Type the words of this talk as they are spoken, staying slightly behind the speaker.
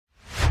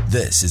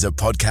This is a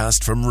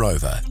podcast from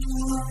Rover.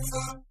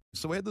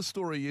 So we had this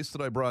story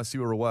yesterday, Bryce.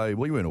 You were away.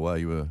 Well, you weren't away.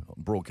 You were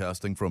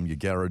broadcasting from your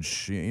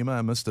garage. You may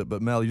have missed it,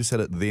 but Mel, you just had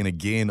it then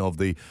again of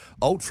the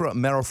ultra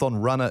marathon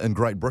runner in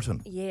Great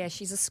Britain. Yeah,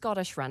 she's a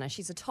Scottish runner.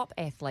 She's a top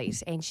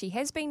athlete, and she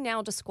has been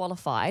now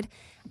disqualified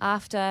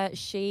after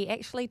she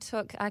actually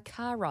took a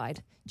car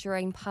ride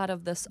during part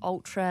of this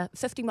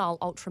 50-mile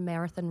ultra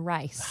marathon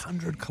race.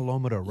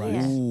 100-kilometre race.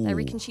 Yeah, they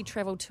reckon she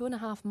travelled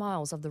 2.5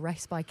 miles of the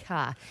race by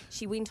car.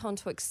 She went on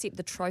to accept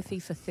the trophy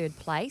for third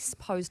place,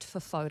 posed for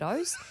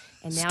photos,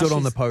 and now Stood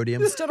on the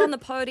podium. Stood on the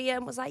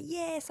podium, was like,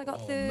 yes, I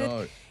got third.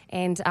 No.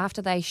 And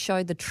after they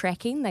showed the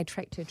tracking, they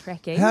tracked her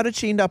tracking. How did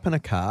she end up in a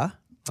car?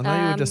 I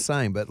know you were just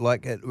saying, but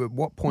like, at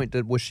what point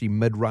was she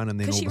mid-run and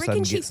then all Because of she a sudden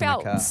reckons she gets in a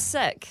car? felt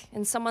sick,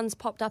 and someone's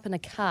popped up in a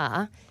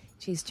car.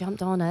 She's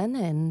jumped on in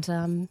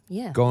and,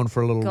 Gone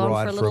for a little gone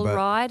ride for a little bit.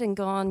 ride and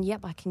gone, yep,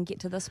 I can get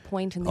to this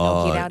point and then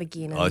I'll get out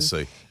again. And, I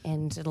see.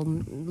 And it'll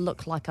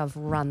look like I've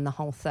run the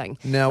whole thing.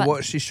 Now, But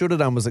what she should have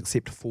done was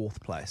accept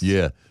fourth place.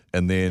 Yeah,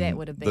 and That then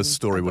would have been this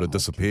story a would have bit more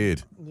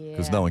disappeared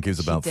because Yeah, no one cares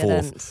she about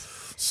didn't. fourth.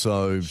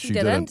 So She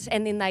didn't.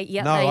 And then they,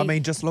 No, I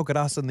mean, just look at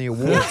us in the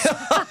awards.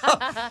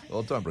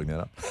 Well, don't bring that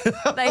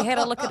up. they had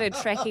a look at her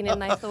tracking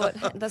and they thought,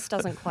 this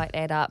doesn't quite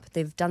add up.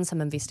 They've done some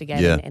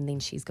investigating Yeah. and then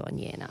she's gone,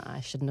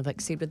 I shouldn't have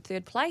accepted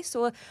third place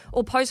or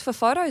posed for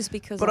photos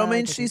because But I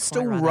mean, didn't she's quite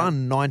still run it.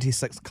 run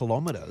 96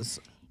 kilometres.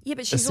 Yeah,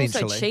 but she's also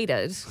essentially.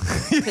 cheated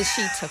because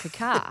she took a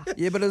car.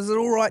 Yeah, but is it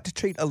all right to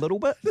cheat a little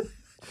bit?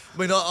 I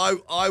mean,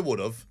 I would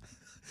have.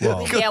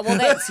 Well, Yeah, well,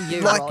 that's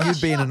you, like Rog.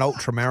 you being an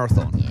ultra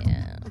marathon.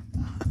 Yeah.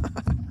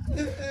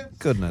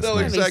 Goodness. No,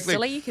 me. Don't be exactly.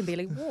 silly. You can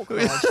barely walk,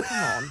 Rog.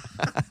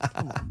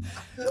 Come on.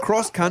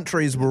 Cross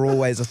countries were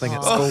always a thing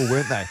at school,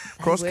 weren't they?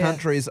 Cross were.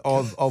 countries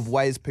of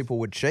ways people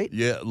would cheat.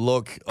 Yeah,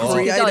 look. You could go a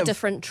Creative.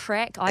 different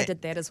track. I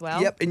did that as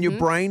well. Yep, and your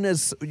brain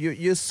is,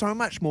 you're so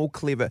much more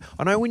clever.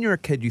 I know when you're a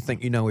kid, you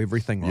think you know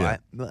everything, Yeah.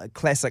 right?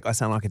 Classic, I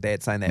sound like a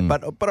dad saying that.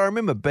 But I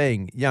remember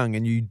being young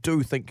and you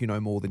do think you know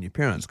more than your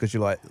parents because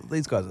you're like,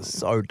 these guys are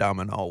so dumb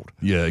and old.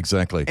 Yeah,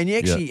 exactly. And you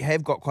actually Yeah.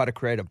 have got quite a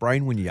creative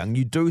brain when you're young.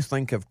 You do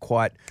think of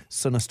quite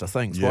sinister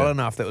things. Well, I Yeah. don't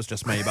know if that was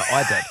just me, but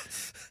I did.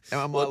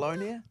 Am I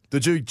alone here?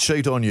 Did you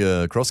cheat on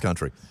your cross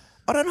country?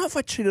 I don't know if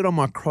I cheated on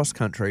my cross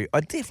country.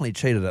 I definitely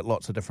cheated at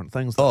lots of different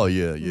things. though. Oh,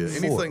 yeah, yeah.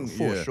 Anything,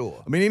 for yeah.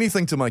 sure. I mean,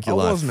 anything to make I your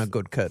life. wasn't a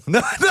good kid. No,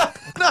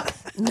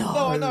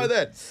 I know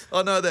that.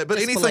 But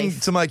anything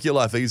Disbelief. to make your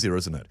life easier,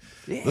 isn't it?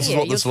 This is Yeah,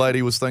 what this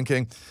lady was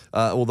thinking,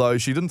 although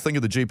she didn't think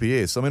of the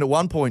GPS. I mean, at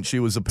one point she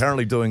was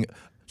apparently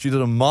she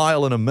did a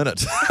mile in a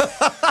minute.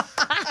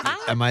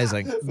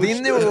 Amazing.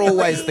 Then there were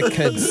always the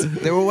kids.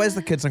 There were always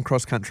the kids in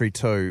cross country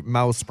too.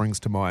 Mel springs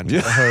to mind.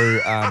 Yeah. Who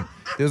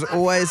there was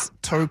always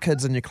two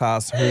kids in your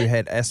class who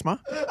had asthma,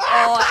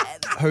 Oh,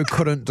 who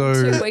couldn't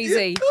too do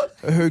easy.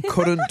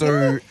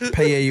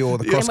 PE or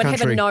the cross And would have a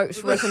country.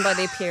 note written by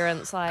their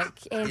parents like,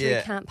 Andrew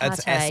can't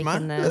it's partake asthma.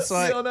 in this. It's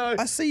like I know.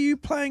 I see you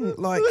playing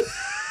like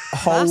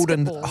hold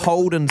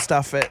and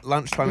stuff at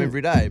lunchtime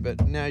every day,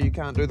 but now you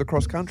can't do the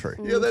cross country.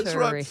 Yeah, that's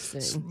right.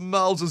 Interesting.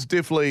 Miles is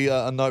definitely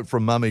a note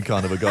from mummy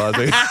kind of a guy. I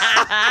think.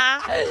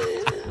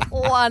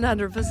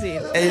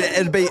 100%.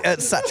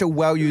 It's such a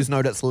well used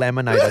note. It's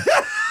laminated.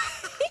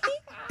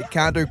 You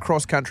can't do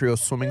cross country or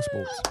swimming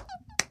sports.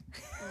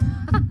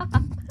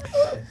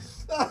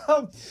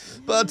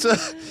 But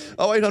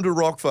 0800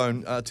 Rock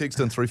phone, text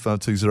in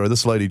 3520.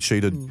 This lady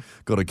cheated,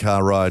 got a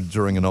car ride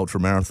during an ultra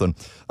marathon.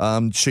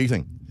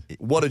 Cheating.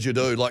 What did you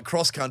do? Like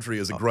cross country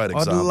is a great I'd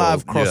example.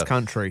 love Yeah. cross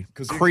country,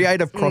 'Cause you-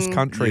 creative cross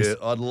countries. Yeah,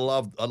 I'd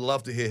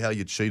love to hear how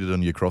you cheated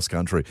in your cross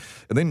country,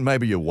 and then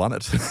maybe you won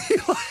it.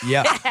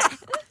 Yeah,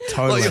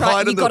 totally. Like,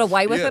 hide you in got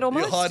away with it You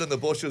almost? hide in the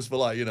bushes for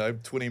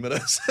 20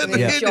 minutes, and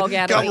Yeah. then Jog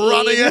out come at the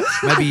running end.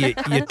 in. Maybe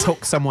you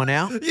took someone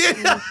out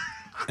Yeah.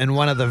 in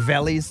one of the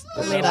valleys.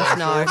 Let us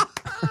know.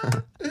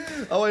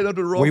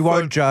 0800 Rock We phone.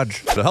 won't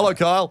judge. So, hello,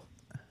 Kyle.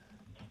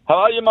 How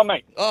are you, my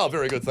mate? Oh,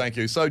 very good, thank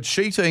you. So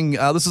cheating,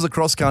 this is a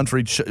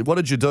cross-country. What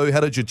did you do? How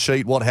did you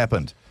cheat? What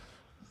happened?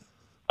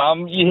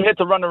 You had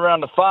to run around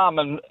the farm,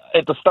 and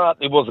at the start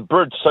there was a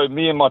bridge, so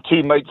me and my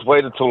two mates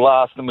waited till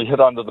last, and we hit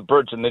under the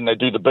bridge, and then they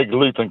do the big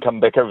loop and come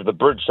back over the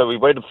bridge. So we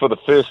waited for the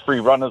first three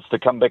runners to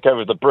come back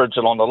over the bridge,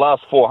 and on the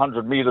last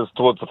 400 metres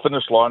towards the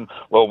finish line,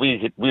 well,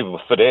 we were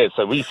fit as,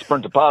 so we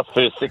sprinted past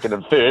first, second,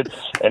 and third,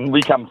 and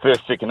we come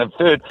first, second, and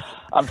third.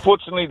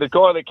 Unfortunately, the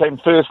guy that came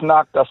first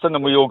knocked us in,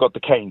 and we all got the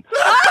cane.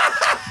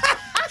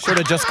 Should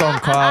have just gone,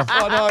 Kyle.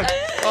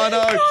 I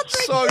know.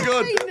 So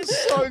good.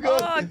 So good.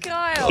 Oh,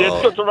 Kyle. Yeah,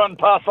 it's good to run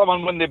past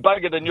someone when they're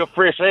buggered and you're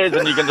fresh as,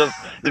 and you can just,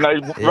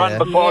 run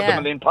beside them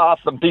and then pass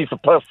them piece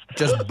of piss.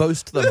 Just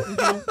boost them.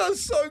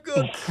 That's so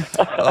good.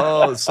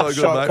 Oh, it's so good,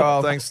 Shot, mate.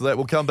 Kyle. Thanks for that.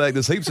 We'll come back.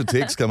 There's heaps of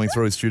texts coming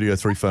through Studio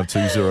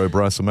 3520,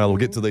 Bryce and Mel. We'll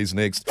get to these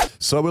next.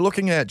 So we're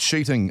looking at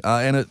cheating,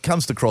 and it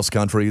comes to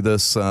cross-country.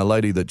 This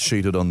lady that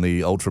cheated on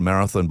the ultra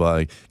marathon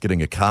by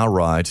getting a car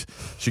ride,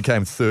 she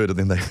came third, and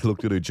then they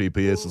looked at her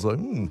GPS and was like,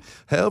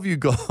 how have you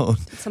gone?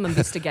 Some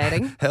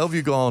investigating. How have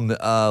you gone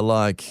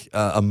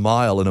a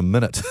mile in a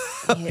minute?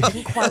 Yeah, it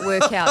didn't quite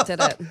work out, did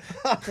it?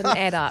 Didn't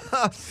add that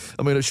up.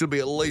 I mean, it should be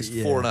at least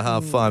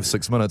 4.5, 5,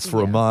 6 minutes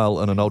for a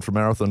mile in an ultra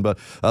marathon. But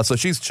so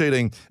she's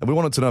cheating, and we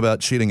wanted to know about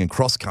cheating in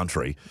cross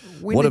country.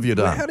 What have you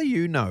done? How do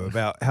you know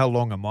about how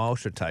long a mile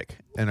should take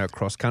in a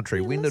cross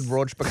country? When did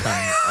Rog become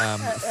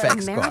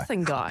facts guy?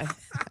 Marathon guy.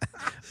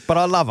 But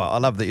I love it. I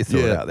love that you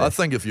threw it out there. I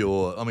think if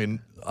you're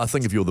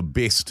the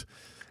best,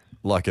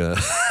 like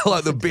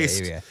the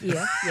best. Here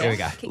Yeah. Here we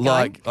go. Keep going.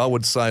 Like, I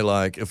would say,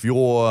 like, if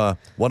you're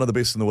one of the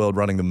best in the world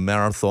running the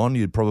marathon,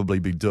 you'd probably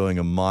be doing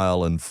a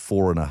mile in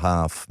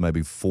 4.5,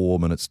 maybe 4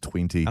 minutes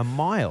 20. A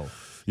mile.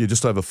 You're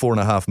just over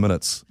 4.5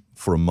 minutes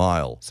for a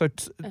mile. So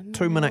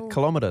 2-minute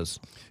kilometres.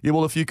 Yeah,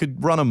 well, if you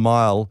could run a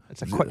mile,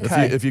 It's a quick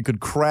K. if you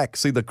could crack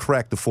the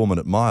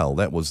 4-minute mile,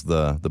 that was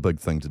the big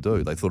thing to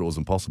do. They thought it was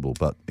impossible,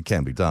 but it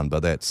can be done.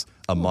 But that's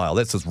a mile.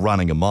 That's just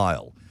running a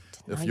mile.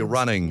 If you're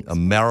running a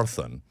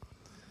marathon,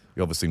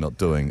 you're obviously not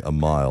doing a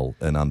mile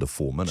in under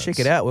 4 minutes. Check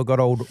it out. We've got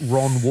old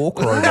Ron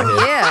Walker over here.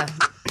 Yeah.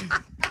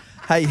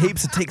 Hey,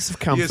 heaps of texts have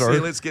come Yes, through.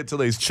 yeah, let's get to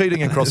these. Cheating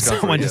in cross country.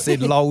 Someone just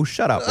said, lol,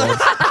 shut up, Rog.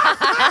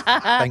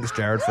 Thanks,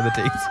 Jared, for the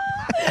text.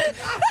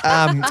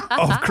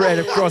 Of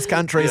creative cross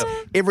countries.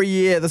 Yeah. Every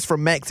year, this is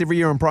from Max, every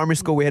year in primary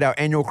school we had our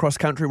annual cross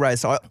country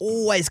race. So I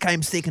always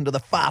came second to the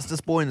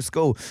fastest boy in the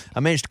school. I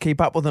managed to keep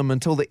up with him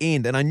until the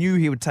end, and I knew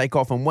he would take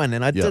off and win.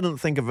 And I didn't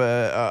think of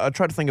I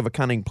tried to think of a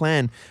cunning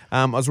plan.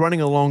 I was running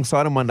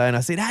alongside him one day and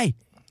I said, hey,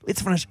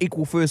 let's finish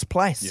equal first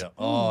place. Yeah.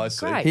 Oh, I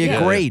see. Great, He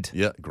yeah. agreed.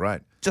 Yeah,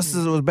 great. Just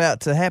as it was about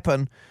to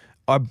happen,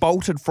 I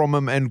bolted from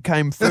him and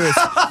came first.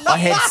 I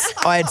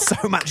had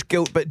so much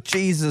guilt, but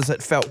Jesus,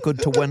 it felt good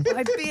to win.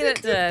 I bet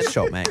it did.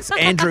 Shot Max.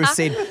 Andrew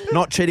said,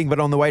 not cheating, but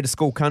on the way to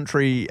school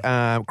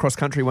cross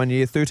country one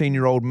year,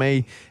 13-year-old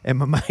me and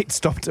my mate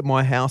stopped at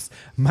my house,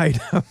 made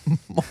a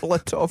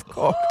Molotov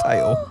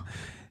cocktail.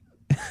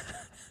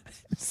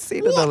 Set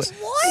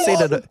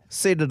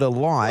it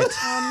alight.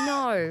 Oh,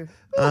 no.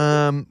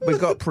 We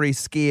got pretty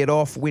scared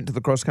off, went to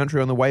the cross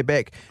country on the way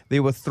back.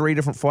 There were 3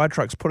 different fire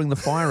trucks putting the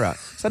fire out.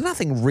 So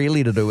nothing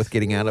really to do with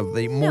getting out of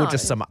more No.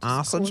 just some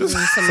arson, Causing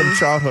some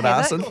childhood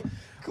havoc. arson.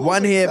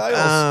 One here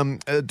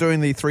doing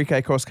the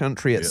 3K cross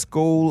country at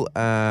school,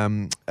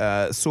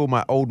 saw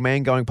my old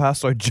man going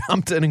past, so I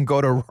jumped in and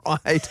got a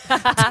ride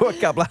to a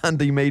couple of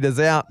 100 metres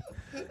out.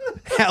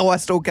 How I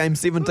still came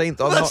 17th,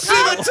 I'm not sure.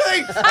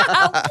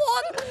 17th!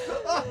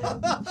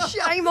 What?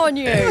 Shame on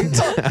you.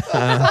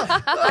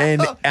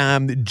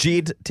 And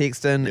Jed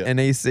texted in and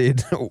he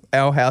said,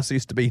 our house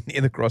used to be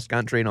near the cross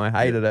country and I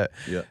hated it.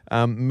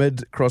 Yeah.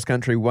 Mid cross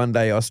country one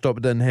day I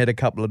stopped in, had a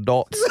couple of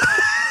dots,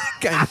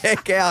 came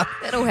back out.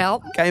 That'll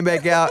help. Came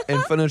back out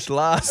and finished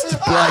last.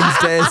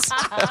 Blazed as.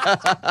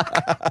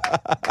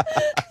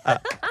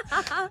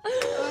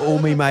 All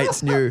me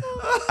mates knew.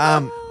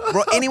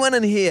 Anyone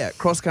in here,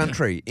 cross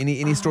country,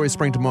 any stories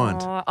spring to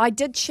mind? I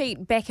did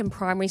cheat back in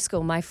primary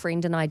school. My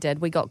friend and I did.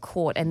 We got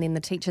caught, and then the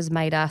teachers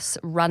made us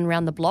run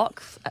round the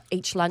block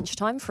each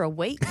lunchtime for a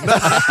week.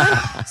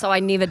 So I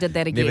never did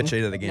that again. Never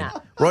cheated again. Nah.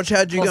 Rog,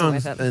 how'd you go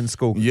Wasn't worth it. in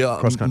school? Yeah,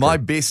 cross country. my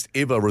best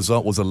ever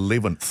result was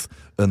 11th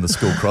in the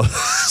school cross.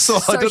 so I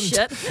So didn't.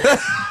 shit.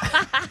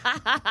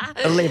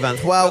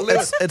 11th. Well,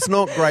 it's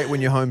not great when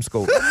you're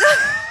homeschooled.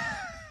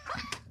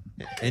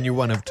 And you're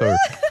one of 2.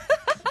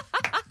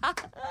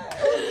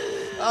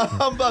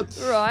 But,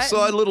 Right. So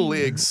I had little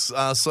legs.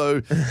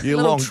 So you're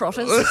Little long.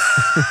 trotters.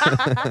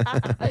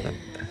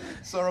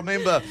 So I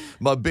remember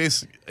my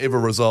best ever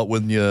result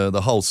when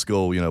the whole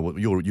school,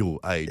 your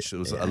age, it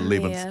was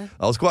 11th. Yeah.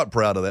 I was quite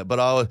proud of that,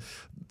 but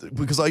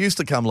because I used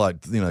to come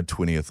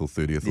 20th or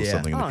 30th or Yeah.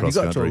 something in the Oh, cross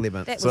you got to country.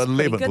 11th. That So was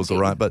pretty 11th good was all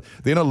then. right. But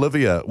then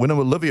when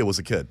Olivia was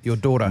a kid, Your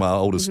daughter. my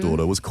oldest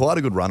daughter, was quite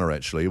a good runner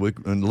actually.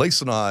 And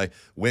Lisa and I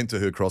went to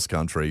her cross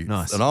country.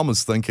 Nice. And I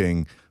was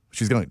thinking,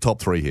 she's going to top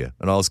 3 here.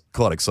 And I was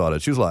quite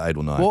excited. She was like 8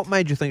 or 9. What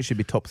made you think she'd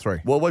be top 3?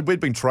 Well, we'd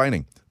been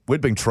training.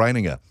 We'd been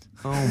training her.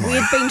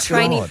 We've been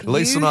training. God.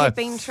 Lisa you and I- have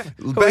been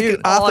Back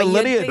in- Arthur you'd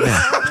Lydiard. be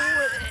the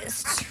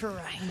worst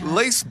trainer.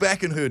 Lise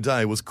back in her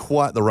day was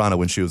quite the runner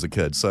when she was a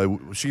kid. So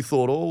she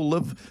thought,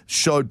 Liv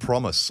showed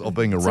promise of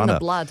being a It's in runner. the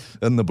blood.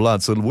 In the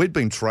blood. So we'd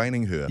been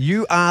training her.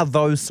 You are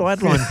those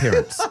sideline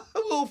parents.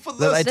 Well, for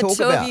That they this, The talk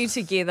two about. of you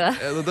together.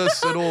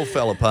 it all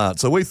fell apart.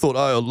 So we thought,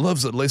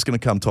 Liv's at least going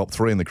to come top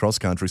 3 in the cross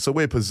country. So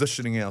we're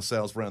positioning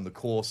ourselves around the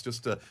course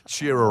just to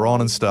cheer her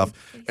on and stuff.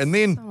 And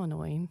then, So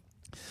annoying.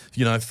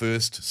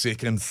 first,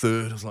 second,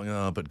 third, I was like,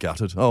 a bit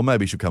gutted. Oh,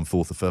 maybe she'll come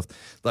 4th or 5th.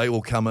 They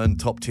all come in,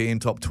 top 10,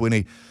 top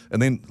 20.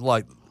 And then,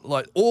 like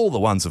all the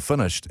ones have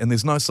finished, and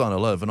there's no sign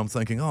of Liv. And I'm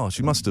thinking,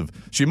 she must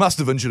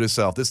have injured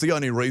herself. That's the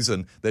only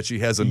reason that she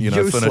hasn't,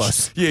 Useless.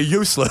 finished. Yeah,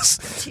 useless.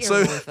 So,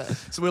 Terrible effort.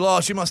 so we're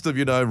like, she must have,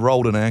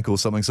 rolled an ankle or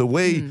something. So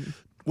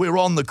we're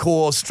on the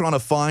course trying to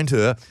find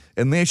her,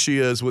 and there she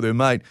is with her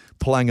mate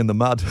playing in the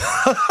mud.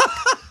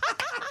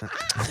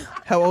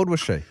 How old was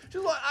she?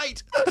 She's like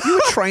 8. You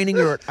were training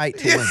her at 8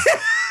 to win.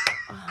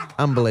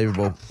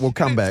 Unbelievable. We'll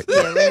come back.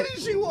 There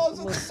she was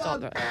in the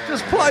Stop mud, it.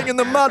 just playing in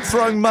the mud,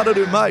 throwing mud at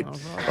her mate.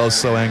 I was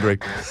so angry.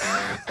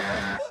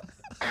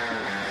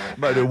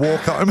 Made her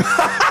walk home.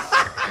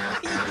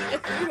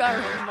 You are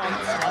a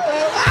monster.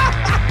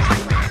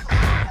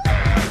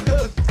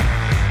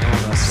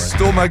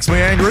 still makes me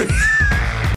angry.